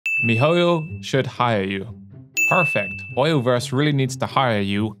MiHoYo should hire you. Perfect. Hoyoverse really needs to hire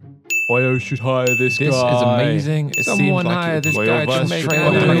you. Hoyo should hire this guy. This is amazing. It Someone seems like hire it. this guy to make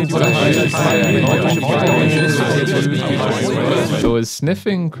I was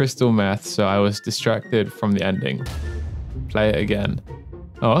sniffing crystal meth, so I was distracted from the ending. Play it again.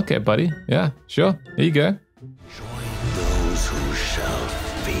 Oh, okay, buddy. Yeah, sure. Here you go. Join those who shall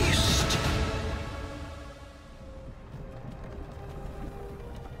feast.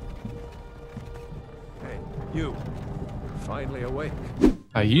 Hey, you. Finally awake.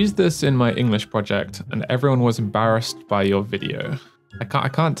 I used this in my English project, and everyone was embarrassed by your video. I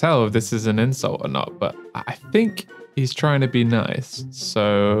can't tell if this is an insult or not, but I think he's trying to be nice.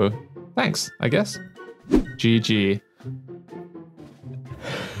 So, thanks, I guess. GG.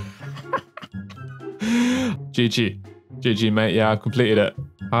 GG. GG, mate. Yeah, I've completed it.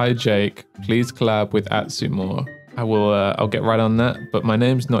 Hi, Jake. Please collab with Atsu more. I'll get right on that, but my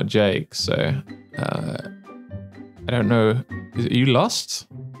name's not Jake, so I don't know. Are you lost?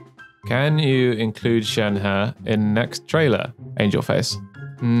 Can you include Shenhe in next trailer? Angel face.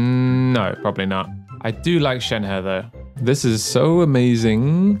 No, probably not. I do like Shenhe though. This is so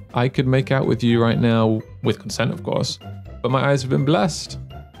amazing. I could make out with you right now, with consent of course, but my eyes have been blessed.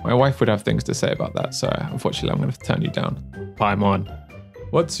 My wife would have things to say about that, so unfortunately I'm going to turn you down. Paimon.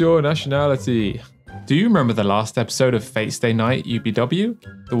 What's your nationality? Do you remember the last episode of Fate Stay Night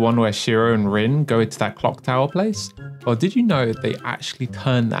UBW? The one where Shiro and Rin go into that clock tower place? Well, did you know they actually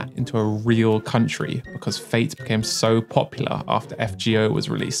turned that into a real country because Fate became so popular after FGO was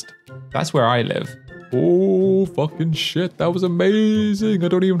released? That's where I live. Oh, fucking shit, that was amazing. I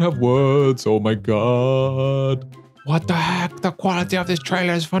don't even have words. Oh my god. What the heck? The quality of this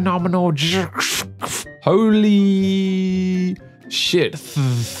trailer is phenomenal. Holy shit.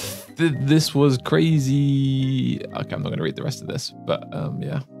 This was crazy. Okay, I'm not gonna read the rest of this, but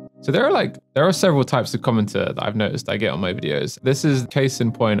yeah. So there are several types of commenter that I've noticed I get on my videos. This is case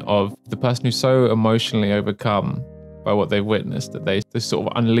in point of the person who's so emotionally overcome by what they've witnessed that they sort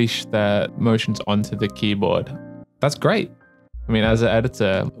of unleash their emotions onto the keyboard. That's great. I mean, as an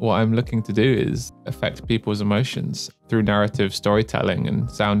editor, what I'm looking to do is affect people's emotions through narrative storytelling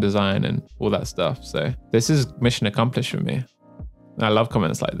and sound design and all that stuff. So this is mission accomplished for me. And I love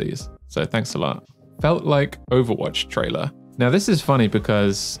comments like these, so thanks a lot. Felt like Overwatch trailer. Now this is funny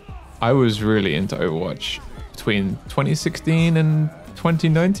because I was really into Overwatch between 2016 and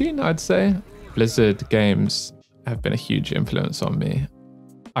 2019, I'd say. Blizzard games have been a huge influence on me.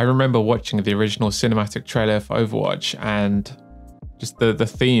 I remember watching the original cinematic trailer for Overwatch and just the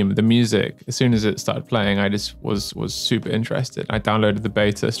theme, the music, as soon as it started playing, I just was super interested. I downloaded the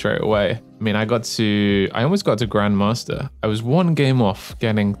beta straight away. I mean, I almost got to Grandmaster. I was one game off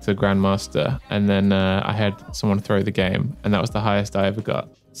getting to Grandmaster, and then I had someone throw the game, and that was the highest I ever got.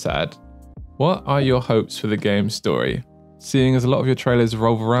 Sad. What are your hopes for the game's story? Seeing as a lot of your trailers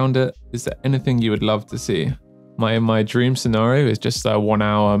revolve around it, is there anything you would love to see? My dream scenario is just a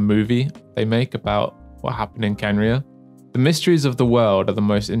 1-hour movie they make about what happened in Kenria. The mysteries of the world are the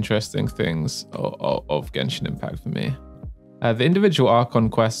most interesting things of Genshin Impact for me. The individual Archon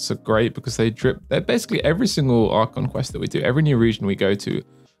quests are great because they're basically every single Archon quest that we do, every new region we go to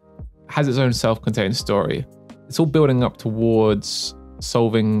has its own self-contained story. It's all building up towards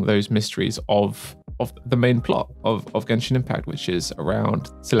solving those mysteries of the main plot of Genshin Impact, which is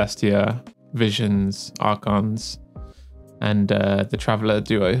around Celestia, Visions, Archons, and the Traveler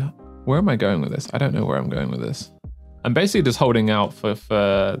duo. Where am I going with this? I don't know where I'm going with this. I'm basically just holding out for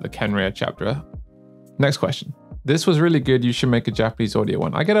the Kenria chapter. Next question. This was really good. You should make a Japanese audio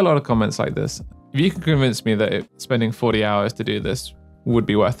one. I get a lot of comments like this. If you can convince me that spending 40 hours to do this would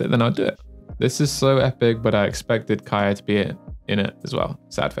be worth it, then I'll do it. This is so epic, but I expected Kaya to be in it as well.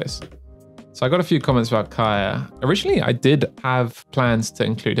 Sad face. So I got a few comments about Kaya. Originally, I did have plans to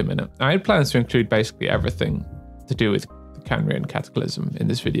include him in it. I had plans to include basically everything to do with the Kenrian Cataclysm in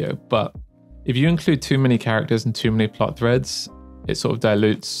this video, but if you include too many characters and too many plot threads, it sort of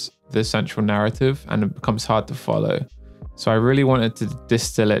dilutes the central narrative and it becomes hard to follow. So I really wanted to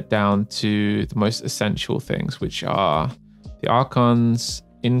distill it down to the most essential things, which are the Archons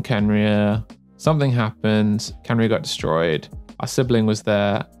in Kenria. Something happened, Kenria got destroyed, our sibling was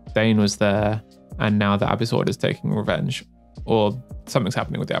there, Dane was there, and now the Abyss Order is taking revenge. Or something's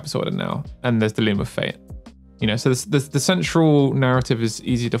happening with the Abyss Order now, and there's the Loom of Fate. You know, so the central narrative is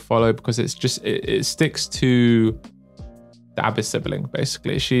easy to follow because it sticks to the Abyss sibling,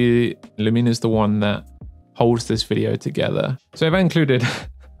 basically. Lumina's the one that holds this video together. So if I included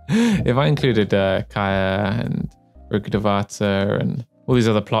Kaya and Rukadavata and all these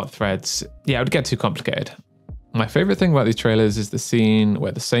other plot threads, yeah, it would get too complicated. My favorite thing about these trailers is the scene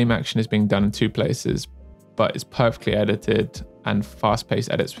where the same action is being done in two places, but it's perfectly edited and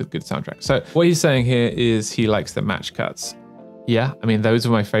fast-paced edits with good soundtrack. So what he's saying here is he likes the match cuts. Yeah, I mean, those are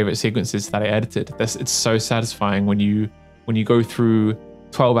my favorite sequences that I edited. It's so satisfying when you go through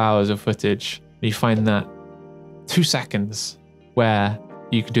 12 hours of footage and you find that 2 seconds where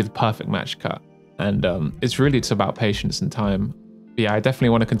you can do the perfect match cut. And it's about patience and time. But yeah, I definitely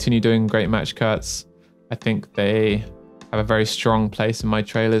want to continue doing great match cuts. I think they have a very strong place in my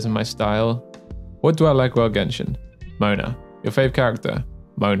trailers and my style. What do I like about Genshin? Mona. Your fave character?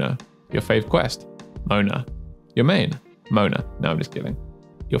 Mona. Your fave quest? Mona. Your main? Mona. No, I'm just kidding.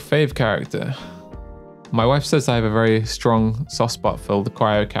 Your fave character? My wife says I have a very strong soft spot for the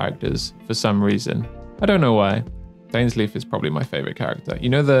cryo characters for some reason. I don't know why. Dainsleif is probably my favorite character. You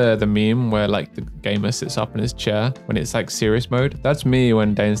know the meme where like the gamer sits up in his chair when it's like serious mode? That's me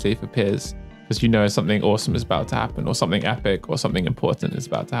when Dainsleif appears, because you know something awesome is about to happen, or something epic, or something important is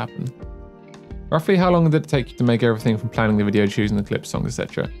about to happen. Roughly how long did it take you to make everything from planning the video, choosing the clips, songs,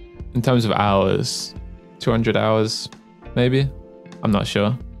 etc.? In terms of hours, 200 hours, maybe? I'm not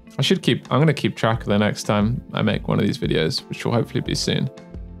sure. I'm gonna keep track of the next time I make one of these videos, which will hopefully be soon.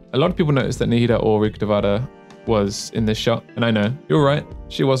 A lot of people noticed that Nihida or Rikudavada was in this shot, and I know, you're right,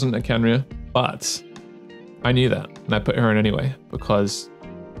 she wasn't a Kenrya, but I knew that, and I put her in anyway, because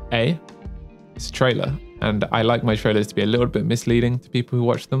A, it's a trailer, and I like my trailers to be a little bit misleading to people who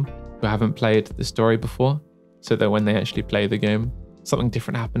watch them, who haven't played the story before, so that when they actually play the game, something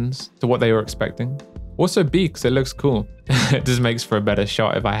different happens to what they were expecting. Also B, because it looks cool. It just makes for a better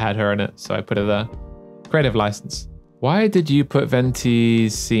shot if I had her in it, so I put her there. Creative license. Why did you put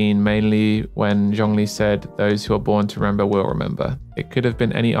Venti's scene mainly when Zhongli said, "Those who are born to remember will remember"? It could have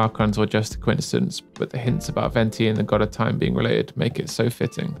been any Archons or just a coincidence, but the hints about Venti and the God of Time being related make it so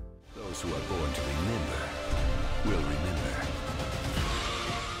fitting. Those who are born to remember will remember.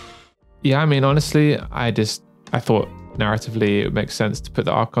 Yeah, I mean, honestly, I thought narratively it makes sense to put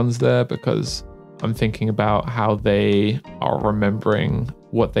the Archons there because I'm thinking about how they are remembering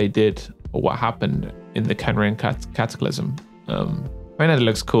what they did or what happened in the Kenrian Cataclysm. I mean, it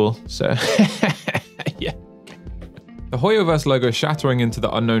looks cool, so yeah. The Hoyoverse logo shattering into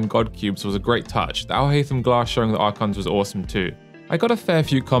the unknown god cubes was a great touch. The Al-Haytham glass showing the Archons was awesome too. I got a fair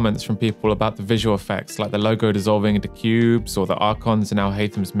few comments from people about the visual effects, like the logo dissolving into cubes or the Archons in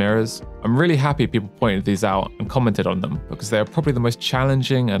Al-Haytham's mirrors. I'm really happy people pointed these out and commented on them, because they are probably the most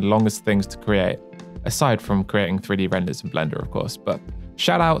challenging and longest things to create, aside from creating 3D renders in Blender, of course. But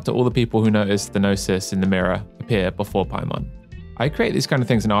shout out to all the people who noticed the Gnosis in the mirror appear before Paimon. I create these kind of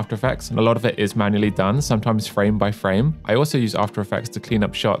things in After Effects, and a lot of it is manually done, sometimes frame by frame. I also use After Effects to clean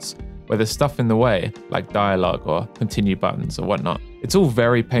up shots where there's stuff in the way, like dialogue or continue buttons or whatnot. It's all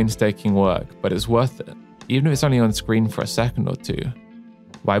very painstaking work, but it's worth it, even if it's only on screen for a second or two.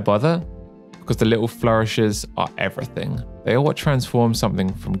 Why bother? Because the little flourishes are everything. They are what transforms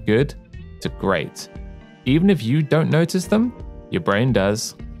something from good to great. Even if you don't notice them, your brain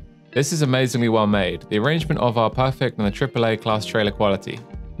does. This is amazingly well made. The arrangement of are perfect and the AAA class trailer quality.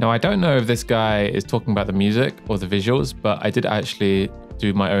 Now, I don't know if this guy is talking about the music or the visuals, but I did actually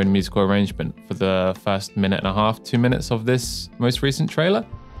do my own musical arrangement for the first 1.5 to 2 minutes of this most recent trailer.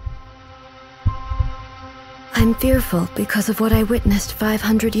 I'm fearful because of what I witnessed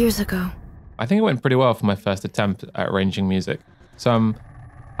 500 years ago. I think it went pretty well for my first attempt at arranging music, so I'm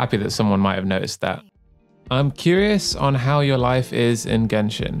happy that someone might have noticed that. I'm curious on how your life is in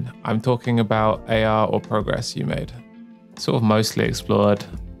Genshin. I'm talking about AR or progress you made. Sort of mostly explored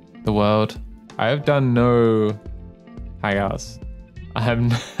the world. I have done no hangouts. I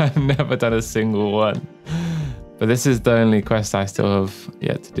have never done a single one. But this is the only quest I still have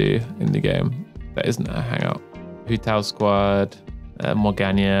yet to do in the game that isn't a hangout. Hu Tao Squad,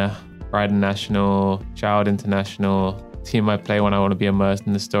 Morgania, Raiden National, Child International, team I play when I want to be immersed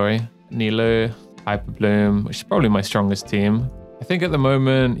in the story. Nilo, Hyperbloom, which is probably my strongest team. I think at the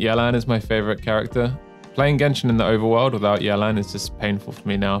moment, Yelan is my favorite character. Playing Genshin in the overworld without Yelan is just painful for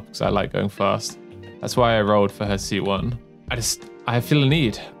me now because I like going fast. That's why I rolled for her C1. I feel a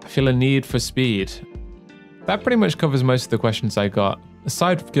need. I feel a need for speed. That pretty much covers most of the questions I got.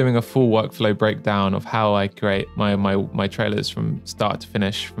 Aside from giving a full workflow breakdown of how I create my trailers from start to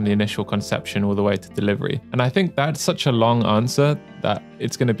finish, from the initial conception all the way to delivery. And I think that's such a long answer that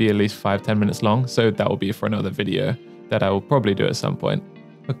it's going to be at least 5-10 minutes long. So that will be for another video that I will probably do at some point.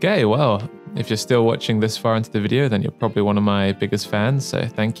 Okay, well, if you're still watching this far into the video, then you're probably one of my biggest fans. So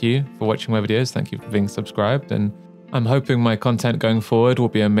thank you for watching my videos. Thank you for being subscribed. And I'm hoping my content going forward will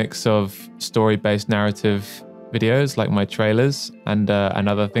be a mix of story-based narrative videos like my trailers and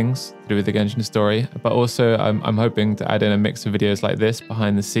other things to do with the Genshin story. But also I'm hoping to add in a mix of videos like this,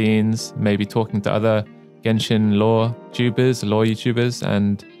 behind the scenes, maybe talking to other Genshin lore YouTubers,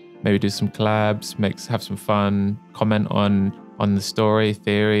 and maybe do some collabs, have some fun, comment on the story,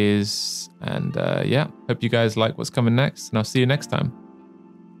 theories, and yeah, hope you guys like what's coming next, and I'll see you next time.